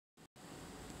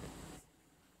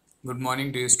Good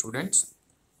morning, dear students.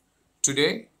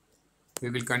 Today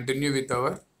we will continue with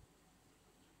our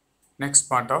next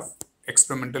part of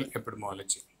experimental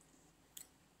epidemiology.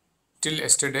 Till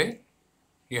yesterday,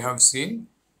 you have seen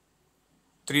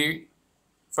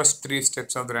first three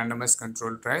steps of the randomized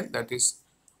control trial, that is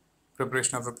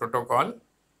preparation of a protocol,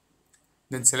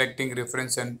 then selecting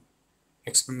reference and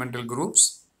experimental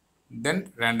groups,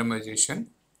 then randomization,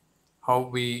 how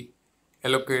we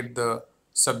allocate the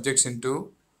subjects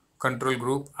into control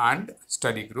group and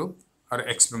study group or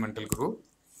experimental group.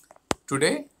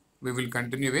 Today we will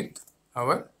continue with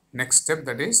our next step,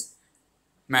 that is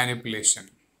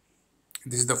manipulation.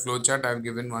 This is the flow chart I have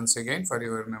given once again for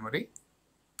your memory.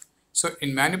 So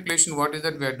in manipulation, what is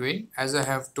that we are doing? As I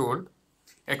have told,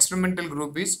 experimental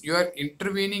group is you are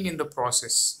intervening in the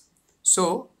process.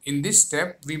 So in this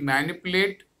step we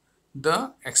manipulate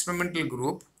the experimental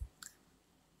group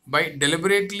by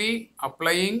deliberately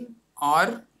applying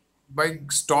or by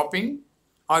stopping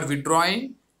or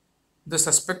withdrawing the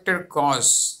suspected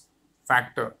cause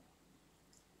factor.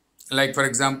 Like for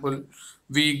example,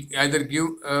 we either give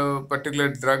a particular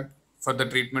drug for the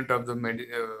treatment of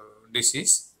the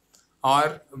disease,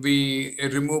 or we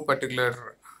remove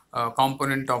particular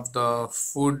component of the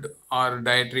food or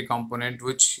dietary component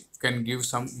which can give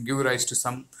rise to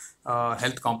some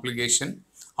health complication,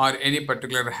 or any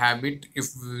particular habit. If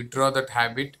we withdraw that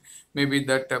habit, maybe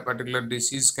that particular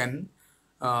disease can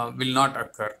will not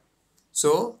occur.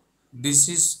 So this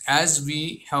is as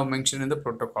we have mentioned in the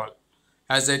protocol.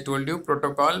 As I told you,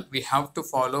 protocol, we have to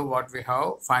follow what we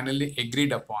have finally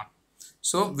agreed upon.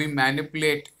 So we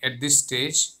manipulate at this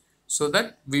stage so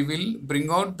that we will bring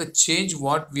out the change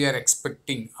what we are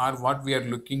expecting or what we are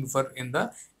looking for in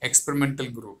the experimental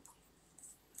group.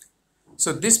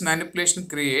 So this manipulation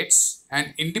creates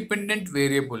an independent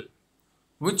variable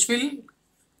which will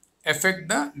affect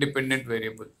the dependent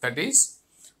variable, that is,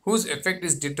 whose effect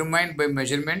is determined by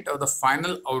measurement of the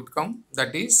final outcome,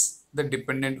 that is the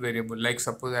dependent variable. Like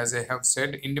suppose, as I have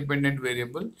said, independent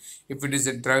variable if it is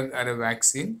a drug or a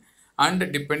vaccine, and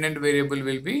dependent variable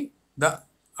will be the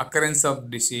occurrence of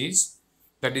disease,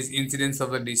 that is incidence of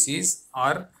the disease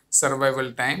or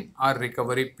survival time or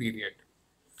recovery period.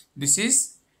 This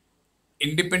is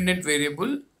independent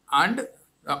variable and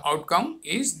the outcome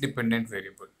is dependent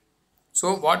variable.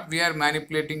 So what we are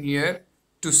manipulating here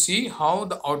to see how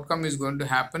the outcome is going to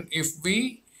happen if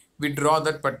we withdraw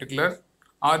that particular,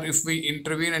 or if we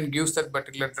intervene and gives that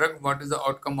particular drug, what is the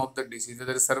outcome of the disease,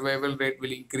 whether the survival rate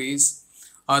will increase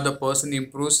or the person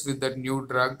improves with that new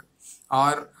drug,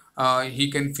 or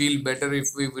he can feel better if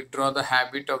we withdraw the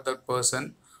habit of that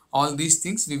person. All these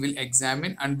things we will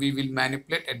examine and we will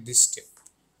manipulate at this step.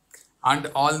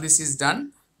 And all this is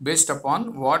done based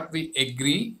upon what we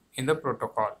agree in the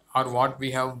protocol or what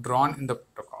we have drawn in the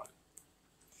protocol.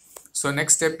 So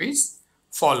next step is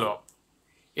follow-up.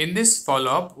 In this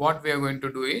follow-up, what we are going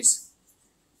to do is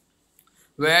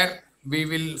where we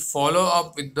will follow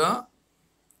up with the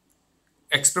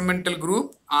experimental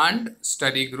group and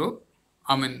study group,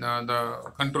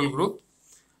 the control group,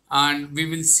 and we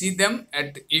will see them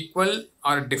at equal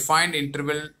or defined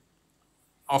interval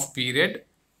of period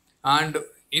and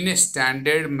in a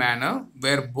standard manner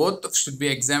where both should be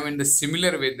examined the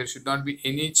similar way. There should not be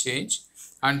any change,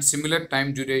 and similar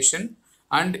time duration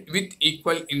and with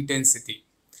equal intensity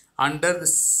under the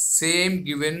same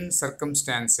given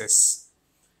circumstances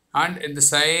and in the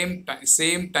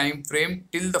same time frame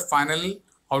till the final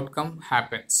outcome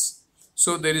happens.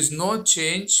 So there is no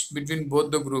change between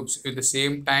both the groups with the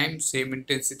same time, same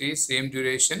intensity, same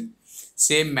duration,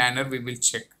 same manner we will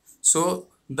check. So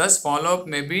thus follow-up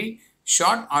may be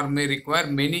short or may require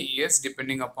many years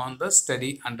depending upon the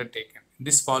study undertaken.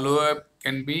 This follow-up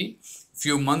can be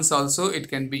few months also, it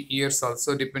can be years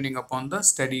also, depending upon the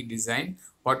study design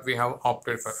what we have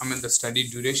opted for, the study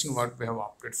duration what we have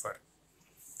opted for.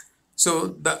 So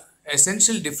the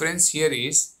essential difference here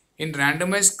is in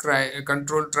randomized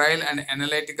control trial and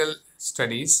analytical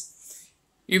studies,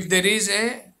 if there is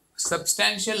a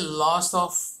substantial loss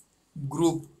of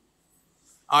group,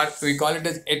 or we call it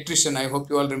as attrition, I hope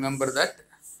you all remember that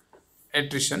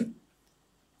attrition.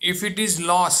 If it is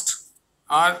lost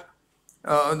or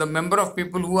the number of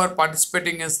people who are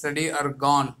participating in study are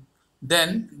gone,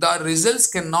 then the results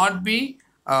cannot be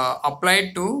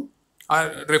applied to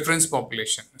our reference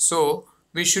population. So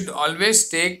we should always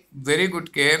take very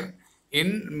good care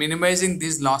in minimizing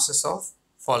these losses of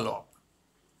follow-up.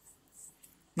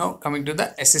 Now coming to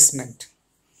the assessment,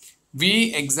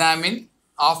 we examine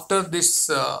after this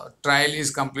trial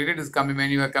is completed, when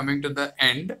you are coming to the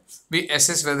end, we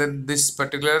assess whether this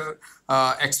particular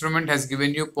experiment has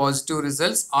given you positive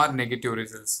results or negative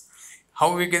results.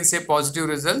 How we can say positive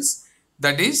results?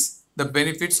 That is the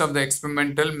benefits of the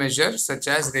experimental measure, such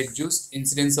as reduced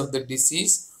incidence of the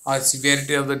disease or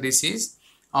severity of the disease,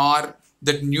 or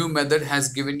that new method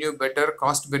has given you better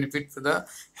cost benefit for the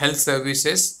health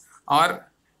services, or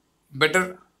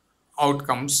better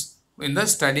outcomes in the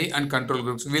study and control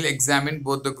groups. We will examine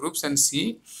both the groups and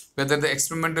see whether the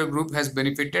experimental group has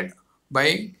benefited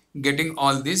by getting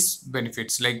all these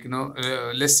benefits, like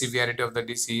less severity of the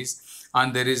disease,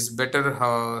 and there is better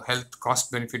health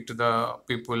cost benefit to the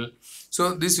people.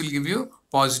 So this will give you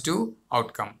positive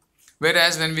outcome.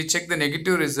 Whereas when we check the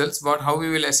negative results, how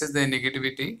we will assess the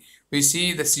negativity, we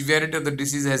see the severity of the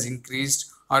disease has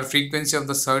increased, or frequency of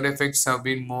the side effects have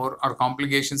been more, or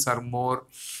complications are more.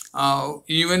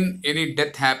 Even any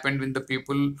death happened when the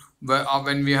people,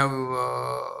 when we have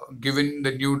given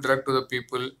the new drug to the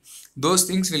people, those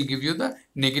things will give you the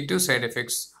negative side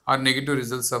effects or negative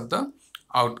results of the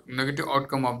negative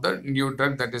outcome of the new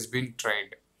drug that has been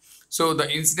tried. So the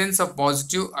incidence of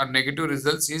positive or negative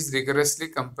results is rigorously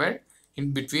compared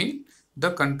in between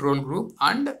the control group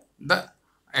and the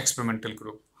experimental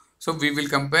group. So we will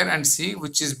compare and see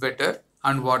which is better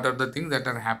and what are the things that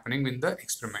are happening in the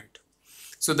experiment.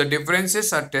 So the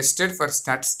differences are tested for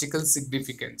statistical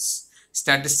significance.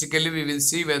 Statistically, we will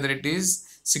see whether it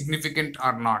is significant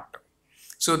or not.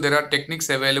 So there are techniques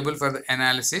available for the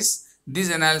analysis.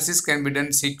 This analysis can be done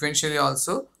sequentially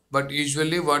also, but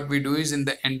usually what we do is in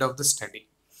the end of the study.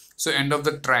 So end of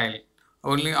the trial.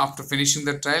 Only after finishing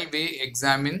the trial,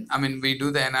 we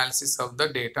do the analysis of the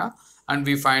data, and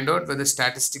we find out whether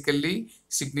statistically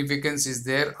significance is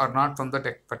there or not from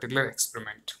the particular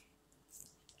experiment.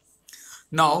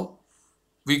 Now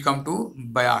we come to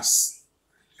bias,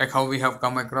 like how we have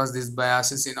come across these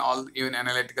biases in all, even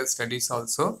analytical studies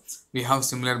also we have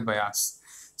similar bias.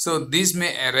 So these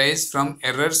may arise from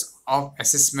errors of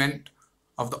assessment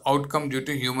of the outcome due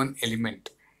to human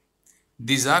element.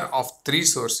 These are of three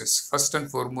sources. First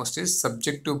and foremost is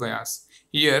subjective bias.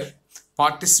 Here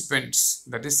participants,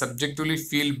 that is subjectively,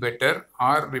 feel better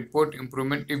or report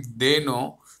improvement if they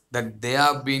know that they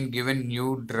are being given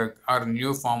new drug or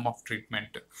new form of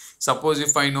treatment. Suppose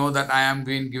if I know that I am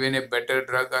being given a better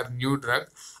drug or new drug,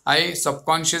 I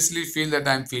subconsciously feel that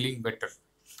I am feeling better,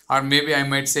 or maybe I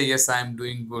might say yes, I am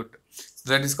doing good.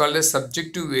 That is called as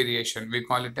subjective variation. We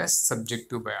call it as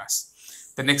subjective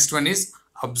bias. The next one is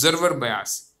observer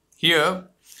bias. Here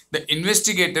the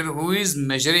investigator who is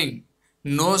measuring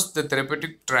knows the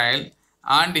therapeutic trial,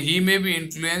 and he may be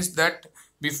influenced that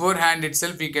beforehand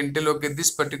itself he can tell, okay, this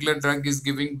particular drug is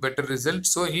giving better result,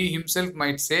 so he himself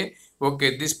might say,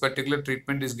 okay, this particular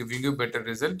treatment is giving you better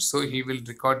result, so he will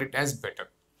record it as better.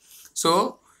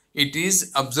 So it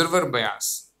is observer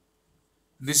bias.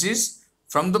 This is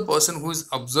from the person who is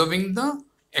observing the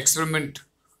experiment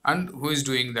and who is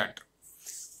doing that.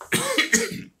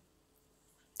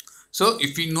 So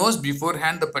if he knows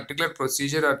beforehand the particular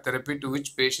procedure or therapy to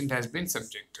which patient has been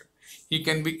subjected, he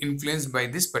can be influenced by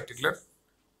this particular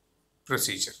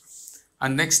procedure.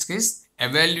 And next is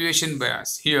evaluation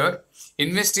bias. Here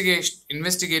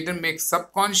investigator may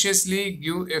subconsciously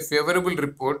give a favorable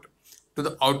report to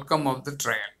the outcome of the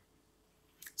trial.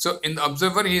 So in the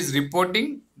observer, he is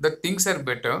reporting that things are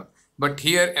better, but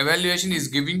here evaluation is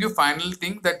giving you final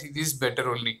thing that it is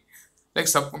better only. Like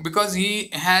because he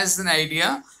has an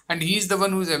idea and he is the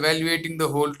one who is evaluating the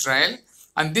whole trial,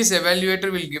 and this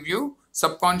evaluator will give you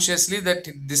subconsciously that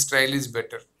this trial is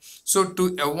better. So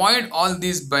to avoid all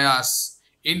these bias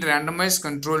in randomized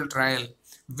control trial,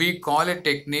 we call a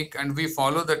technique and we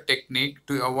follow the technique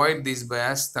to avoid these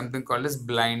bias, something called as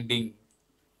blinding.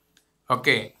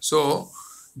 Okay, so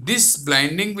this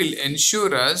blinding will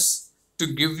ensure us to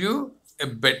give you a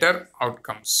better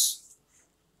outcomes.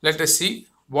 Let us see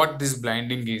what this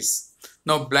blinding is.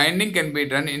 Now blinding can be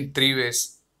done in three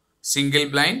ways. Single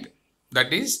blind,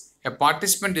 that is a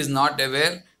participant is not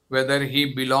aware whether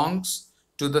he belongs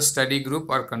to the study group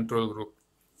or control group.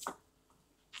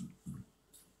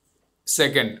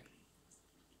 Second,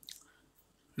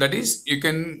 that is you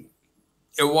can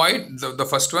avoid the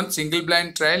first one, single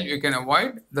blind trial, you can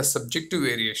avoid the subjective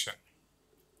variation.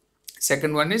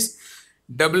 Second one is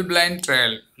double blind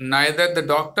trial. Neither the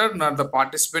doctor nor the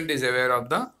participant is aware of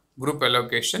the group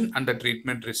allocation and the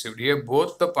treatment received. Here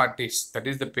both the parties, that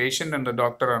is the patient and the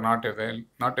doctor, are not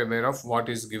aware of what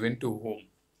is given to whom.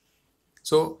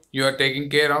 So you are taking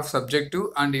care of subjective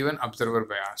and even observer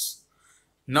bias.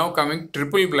 Now coming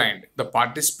triple blind, the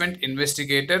participant,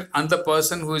 investigator and the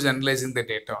person who is analyzing the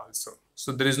data also.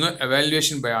 So there is no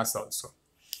evaluation bias also.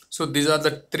 So these are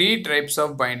the three types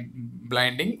of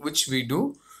blinding which we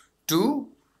do to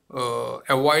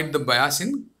avoid the bias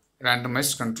in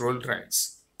randomized control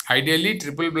trials. Ideally,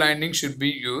 triple blinding should be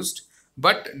used,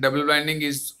 but double blinding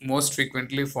is most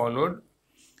frequently followed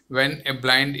when a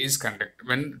blind is conducted,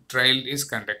 when trial is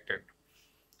conducted.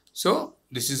 So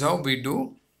this is how we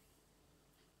do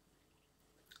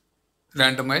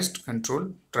randomized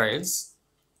controlled trials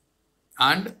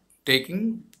and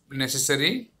taking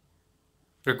necessary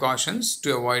precautions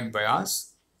to avoid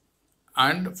bias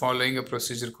and following a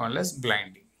procedure called as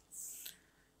blinding.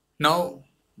 Now,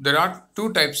 there are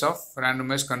two types of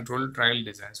randomized controlled trial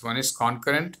designs. One is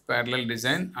concurrent parallel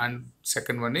design and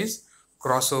second one is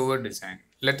crossover design.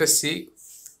 Let us see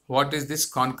what is this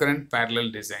concurrent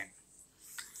parallel design.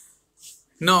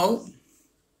 Now,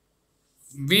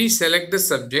 we select the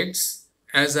subjects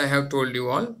as I have told you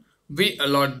all. We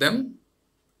allot them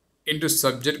into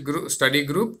subject group, study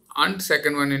group, and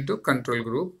second one into control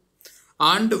group,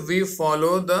 and we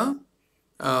follow the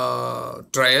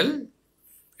trial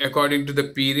according to the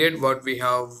period what we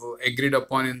have agreed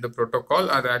upon in the protocol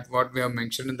or at what we have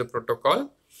mentioned in the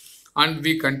protocol, and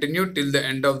we continue till the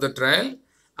end of the trial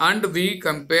and we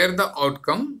compare the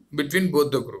outcome between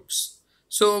both the groups.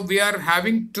 So we are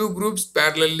having two groups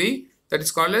parallelly, that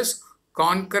is called as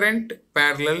concurrent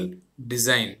parallel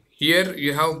design. Here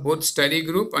you have both study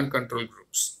group and control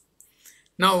groups.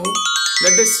 Now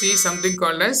let us see something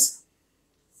called as,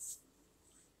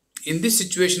 in this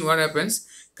situation what happens,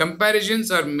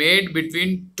 comparisons are made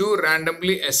between two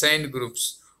randomly assigned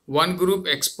groups. One group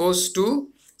exposed to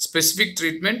specific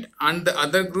treatment and the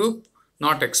other group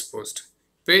not exposed.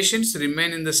 Patients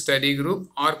remain in the study group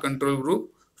or control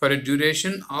group for a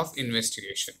duration of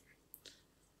investigation.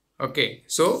 Okay,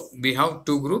 so we have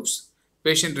two groups.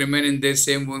 Patient remain in their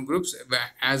same one groups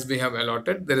as we have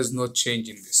allotted. There is no change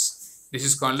in this. This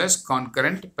is called as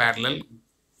concurrent parallel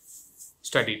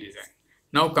study design.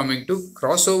 Now coming to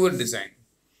crossover design.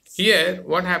 Here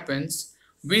what happens,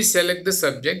 we select the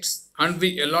subjects and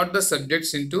we allot the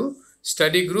subjects into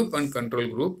study group and control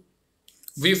group.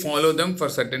 We follow them for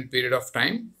certain period of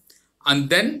time and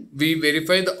then we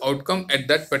verify the outcome at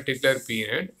that particular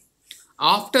period.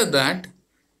 After that,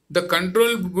 the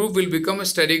control group will become a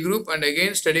study group and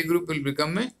again study group will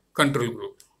become a control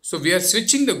group. So we are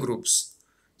switching the groups.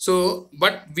 So,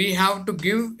 but we have to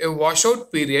give a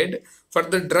washout period for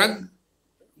the drug,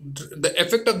 the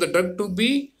effect of the drug to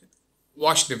be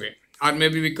washed away, or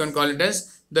maybe we can call it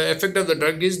as the effect of the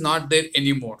drug is not there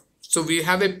anymore. So we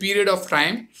have a period of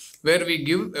time where we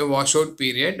give a washout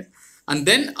period and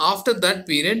then after that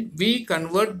period we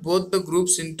convert both the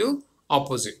groups into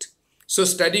opposite. So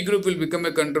study group will become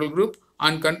a control group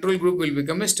and control group will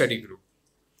become a study group.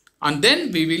 And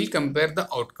then we will compare the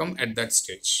outcome at that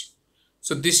stage.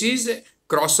 So this is a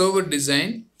crossover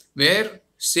design where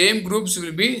same groups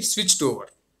will be switched over.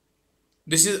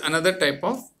 This is another type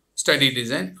of study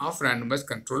design of randomized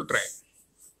controlled trial.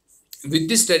 With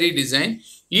this study design,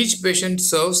 each patient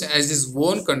serves as his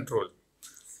own control.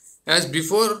 As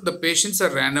before, the patients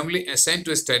are randomly assigned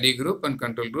to a study group and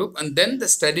control group, and then the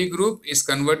study group is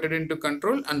converted into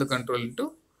control and the control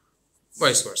into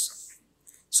vice versa.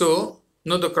 So,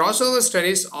 now the crossover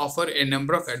studies offer a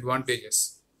number of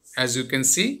advantages. As you can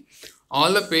see,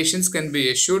 all the patients can be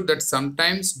assured that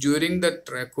sometimes during the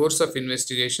course of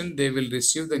investigation, they will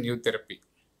receive the new therapy.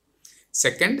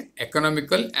 Second,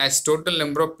 economical, as total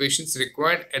number of patients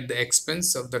required at the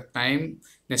expense of the time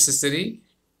necessary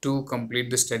to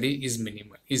complete the study is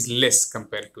minimal, is less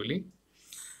comparatively.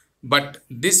 But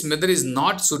this method is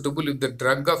not suitable if the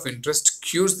drug of interest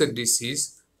cures the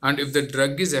disease and if the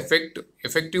drug is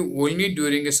effective only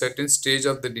during a certain stage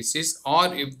of the disease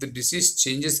or if the disease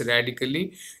changes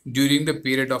radically during the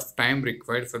period of time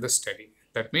required for the study.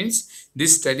 That means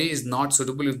this study is not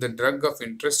suitable if the drug of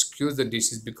interest cures the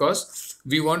disease, because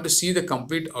we want to see the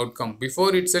complete outcome.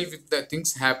 Before itself, if the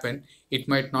things happen, it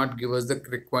might not give us the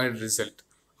required result.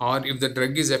 Or if the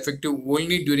drug is effective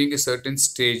only during a certain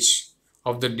stage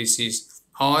of the disease,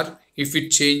 or if it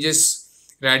changes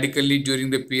radically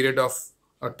during the period of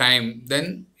time,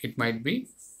 then it might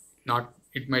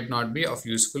not be of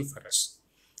useful for us.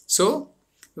 So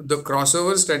the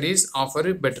crossover studies offer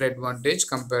a better advantage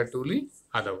comparatively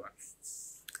other one.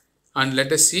 And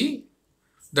let us see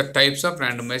the types of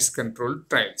randomized controlled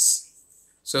trials.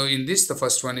 So in this, the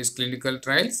first one is clinical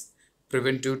trials,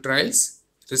 preventive trials,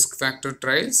 risk factor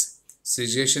trials,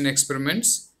 cessation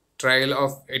experiments, trial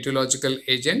of etiological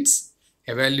agents,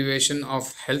 evaluation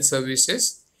of health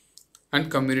services, and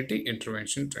community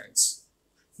intervention trials.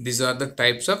 These are the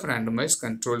types of randomized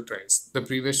controlled trials. The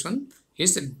previous one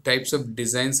is the types of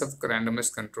designs of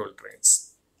randomized controlled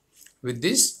trials. With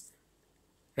this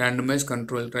randomized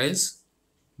controlled trials,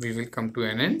 we will come to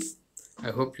an end.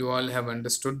 I hope you all have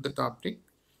understood the topic.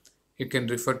 You can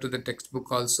refer to the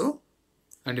textbook also,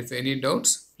 and if any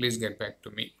doubts, please get back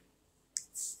to me.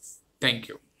 Thank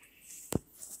you.